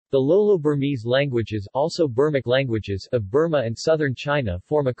The Lolo Burmese languages, also Burmic languages, of Burma and southern China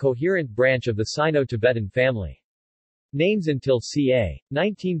form a coherent branch of the Sino-Tibetan family. Names until ca.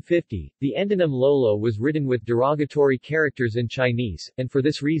 1950, the endonym Lolo was written with derogatory characters in Chinese, and for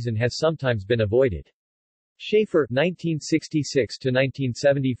this reason has sometimes been avoided. Schaefer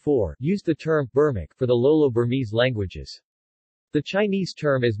 1966-1974 used the term Burmic for the Lolo Burmese languages. The Chinese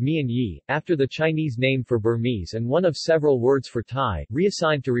term is Mian Yi, after the Chinese name for Burmese and one of several words for Thai,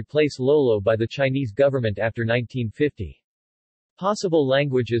 reassigned to replace Lolo by the Chinese government after 1950. Possible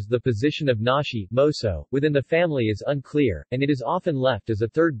languages. The position of Nashi Moso, within the family is unclear, and it is often left as a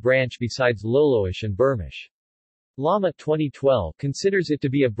third branch besides Loloish and Burmish. Lama 2012 considers it to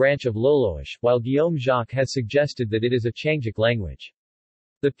be a branch of Loloish, while Guillaume Jacques has suggested that it is a Changic language.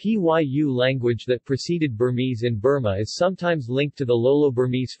 The Pyu language that preceded Burmese in Burma is sometimes linked to the Lolo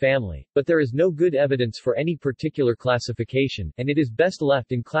Burmese family, but there is no good evidence for any particular classification, and it is best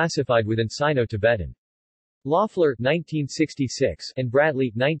left unclassified within Sino-Tibetan. Loeffler 1966 and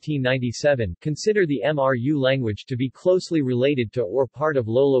Bradley 1997 consider the Mru language to be closely related to or part of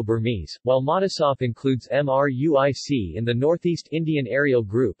Lolo Burmese, while Matisoff includes Mruic in the Northeast Indian Aerial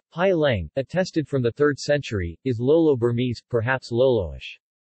Group. Pai Lang, attested from the 3rd century, is Lolo Burmese, perhaps Loloish.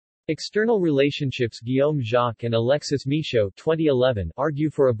 External relationships. Guillaume Jacques and Alexis Michaud 2011 argue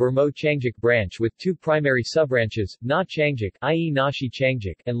for a Burmo-Changic branch with two primary subbranches, Na-Changic i.e. Nashi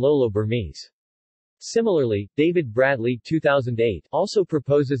Changic and Lolo Burmese. Similarly, David Bradley 2008 also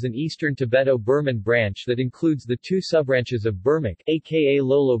proposes an Eastern Tibeto-Burman branch that includes the two subbranches of Burmic, aka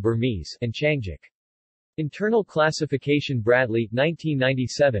Lolo Burmese, and Changic. Internal classification. Bradley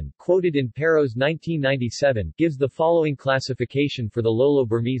 1997, quoted in Perrow's 1997, gives the following classification for the Lolo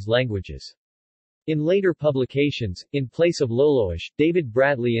Burmese languages. In later publications, in place of Loloish, David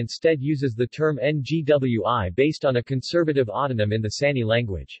Bradley instead uses the term Ngwi based on a conservative autonym in the Sani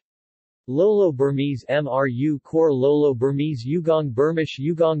language. Lolo Burmese Mru Kor Lolo Burmese Yugong Burmish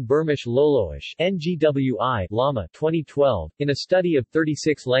Loloish Ngwi Lama 2012, in a study of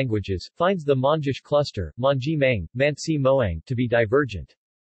 36 languages, finds the Monjish cluster, Monji Mang, Mansi Moang, to be divergent.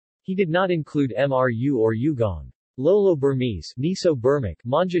 He did not include Mru or Yugong. Lolo Burmese Niso Burmic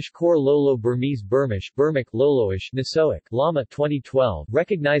Monjish Kor Lolo Burmese Burmish Loloish Nisoic Lama 2012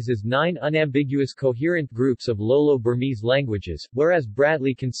 recognizes 9 unambiguous coherent groups of Lolo Burmese languages, whereas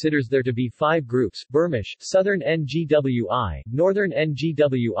Bradley considers there to be 5 groups: Burmish, Southern Ngwi, Northern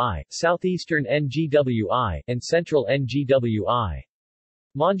Ngwi, Southeastern Ngwi, and Central Ngwi.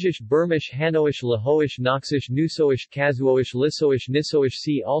 Monjish Burmish Hanoish Lahoish Noxish Nusoish Kazuoish Lisoish Nisoish.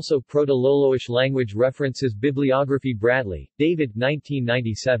 See also Proto-Loloish language references. Bibliography. Bradley, David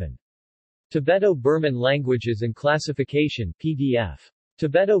 1997. Tibeto-Burman Languages and Classification PDF.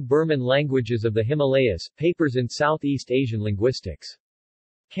 Tibeto-Burman Languages of the Himalayas, Papers in Southeast Asian Linguistics.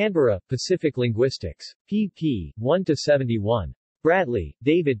 Canberra, Pacific Linguistics. pp. 1-71. Bradley,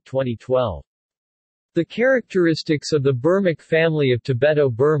 David 2012. The Characteristics of the Burmic Family of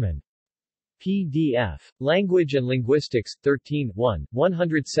Tibeto-Burman. PDF. Language and Linguistics, 13 1,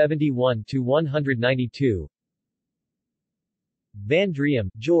 171-192. Van Driem,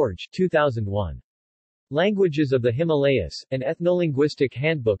 George 2001. Languages of the Himalayas, an Ethnolinguistic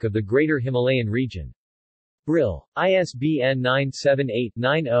Handbook of the Greater Himalayan Region. Brill. ISBN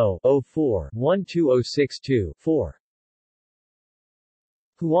 978-90-04-12062-4.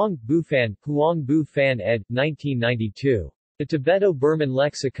 Huang Bu Fan ed. 1992. The Tibeto-Burman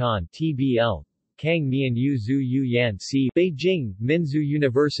Lexicon TBL. Kang Mian Yu Zhu Yu Yan C. Beijing, Minzu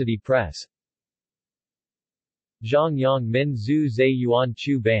University Press. Zhongyang Min Zhu Zhe Yuan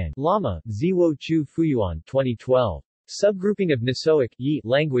Chu Ban Lama, Ziwo Chu Fuyuan 2012. Subgrouping of Nisoic Yi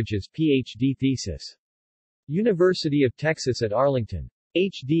languages PhD thesis. University of Texas at Arlington.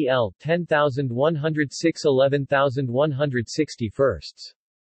 HDL 10106 11161.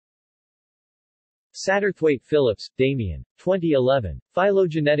 Satterthwaite Phillips, Damien. 2011.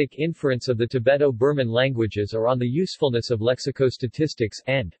 Phylogenetic Inference of the Tibeto-Burman Languages or on the Usefulness of Lexicostatistics,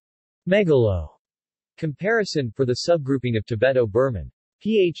 and Megalo. Comparison for the subgrouping of Tibeto-Burman.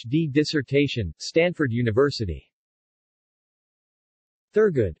 Ph.D. dissertation, Stanford University.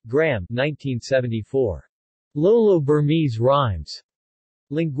 Thurgood, Graham 1974. Lolo Burmese Rhymes.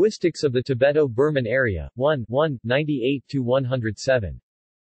 Linguistics of the Tibeto-Burman Area, 1 98-107.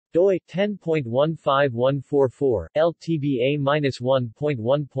 doi 10.15144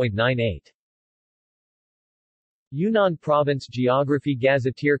 LTBA-1.1.98. Yunnan Province Geography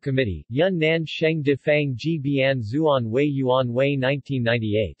Gazetteer Committee, Yun Nan Sheng De Fang Ji Bian Zuan Wei Yuan Wei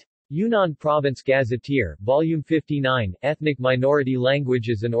 1998. Yunnan Province Gazetteer, Volume 59, Ethnic Minority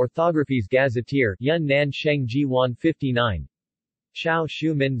Languages and Orthographies Gazetteer, Yun Nan Sheng Ji Wan 59. Xiao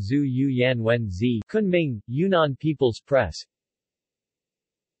Shumin Zhu Yu Yan Wen Zi Kunming, Yunnan People's Press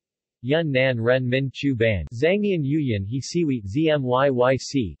Yun Nan Ren Min Chu Ban Zhangmian Yuyan He Siwi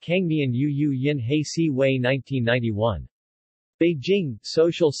ZMYYC Kangmian Yu Yu Yin He Si Wei 1991. Beijing,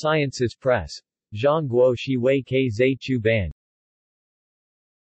 Social Sciences Press. Zhang Guo Shi Wei Ke Zai Chu Ban